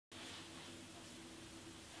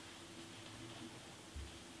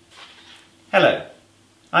Hello,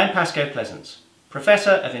 I'm Pascoe Pleasence, Professor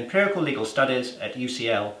of Empirical Legal Studies at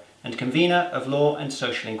UCL and convener of Law and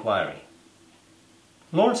Social Inquiry.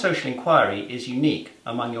 Law and Social Inquiry is unique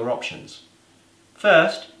among your options.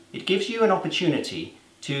 First, it gives you an opportunity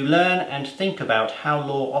to learn and think about how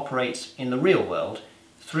law operates in the real world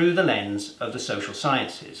through the lens of the social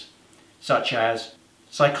sciences, such as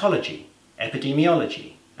psychology,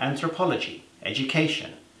 epidemiology, anthropology,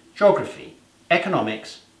 education, geography,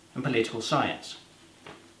 economics, and political science.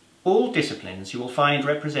 All disciplines you will find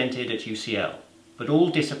represented at UCL, but all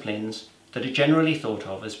disciplines that are generally thought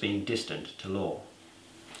of as being distant to law.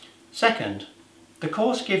 Second, the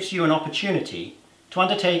course gives you an opportunity to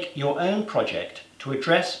undertake your own project to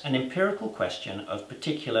address an empirical question of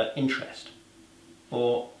particular interest,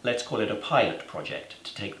 or let's call it a pilot project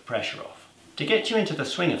to take the pressure off. To get you into the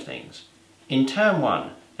swing of things, in Term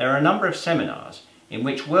 1 there are a number of seminars in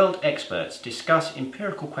which world experts discuss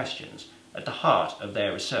empirical questions at the heart of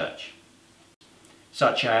their research,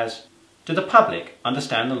 such as, do the public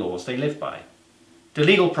understand the laws they live by? Do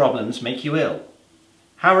legal problems make you ill?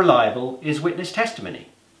 How reliable is witness testimony?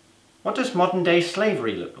 What does modern-day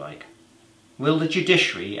slavery look like? Will the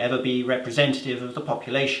judiciary ever be representative of the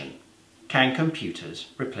population? Can computers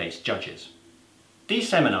replace judges? These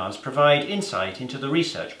seminars provide insight into the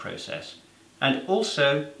research process and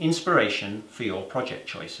also inspiration for your project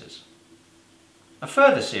choices. A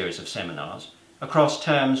further series of seminars across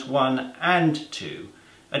terms 1 and 2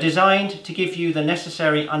 are designed to give you the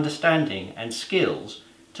necessary understanding and skills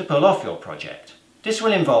to pull off your project. This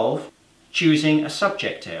will involve choosing a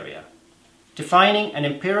subject area, defining an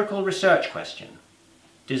empirical research question,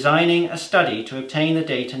 designing a study to obtain the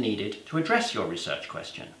data needed to address your research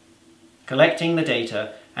question, collecting the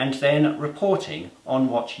data and then reporting on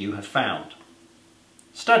what you have found.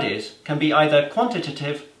 Studies can be either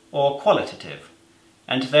quantitative or qualitative,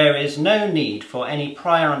 and there is no need for any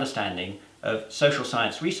prior understanding of social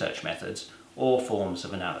science research methods or forms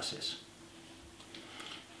of analysis.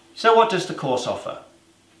 So what does the course offer?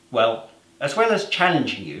 Well, as well as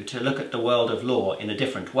challenging you to look at the world of law in a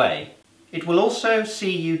different way, it will also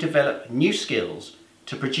see you develop new skills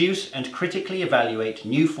to produce and critically evaluate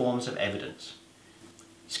new forms of evidence.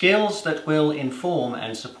 Skills that will inform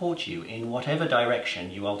and support you in whatever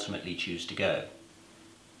direction you ultimately choose to go.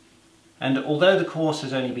 And although the course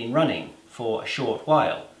has only been running for a short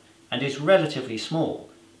while and is relatively small,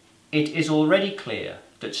 it is already clear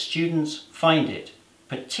that students find it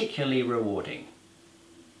particularly rewarding.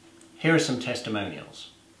 Here are some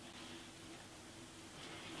testimonials.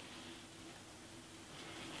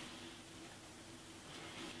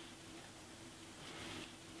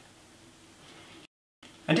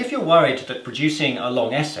 And if you're worried that producing a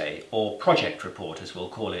long essay, or project report as we'll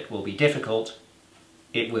call it, will be difficult,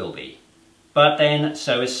 it will be. But then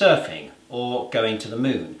so is surfing, or going to the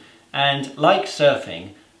moon. And like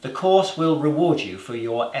surfing, the course will reward you for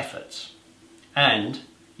your efforts. And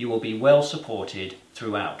you will be well supported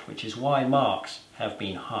throughout, which is why marks have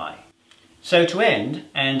been high. So to end,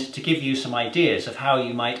 and to give you some ideas of how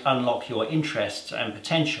you might unlock your interests and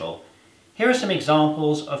potential, here are some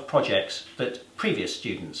examples of projects that previous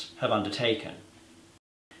students have undertaken.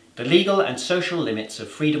 The legal and social limits of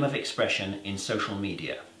freedom of expression in social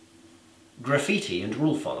media. Graffiti and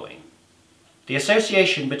rule following. The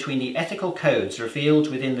association between the ethical codes revealed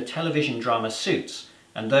within the television drama Suits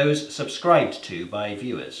and those subscribed to by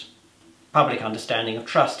viewers. Public understanding of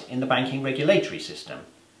trust in the banking regulatory system.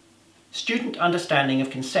 Student understanding of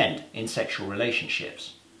consent in sexual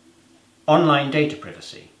relationships. Online data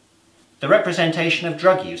privacy. The representation of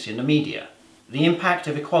drug use in the media. The impact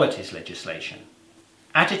of equalities legislation.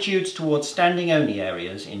 Attitudes towards standing-only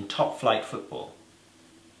areas in top-flight football.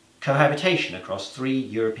 Cohabitation across 3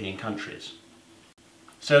 European countries.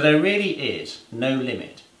 So there really is no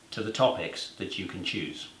limit to the topics that you can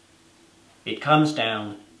choose. It comes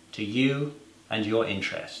down to you and your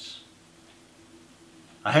interests.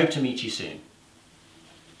 I hope to meet you soon.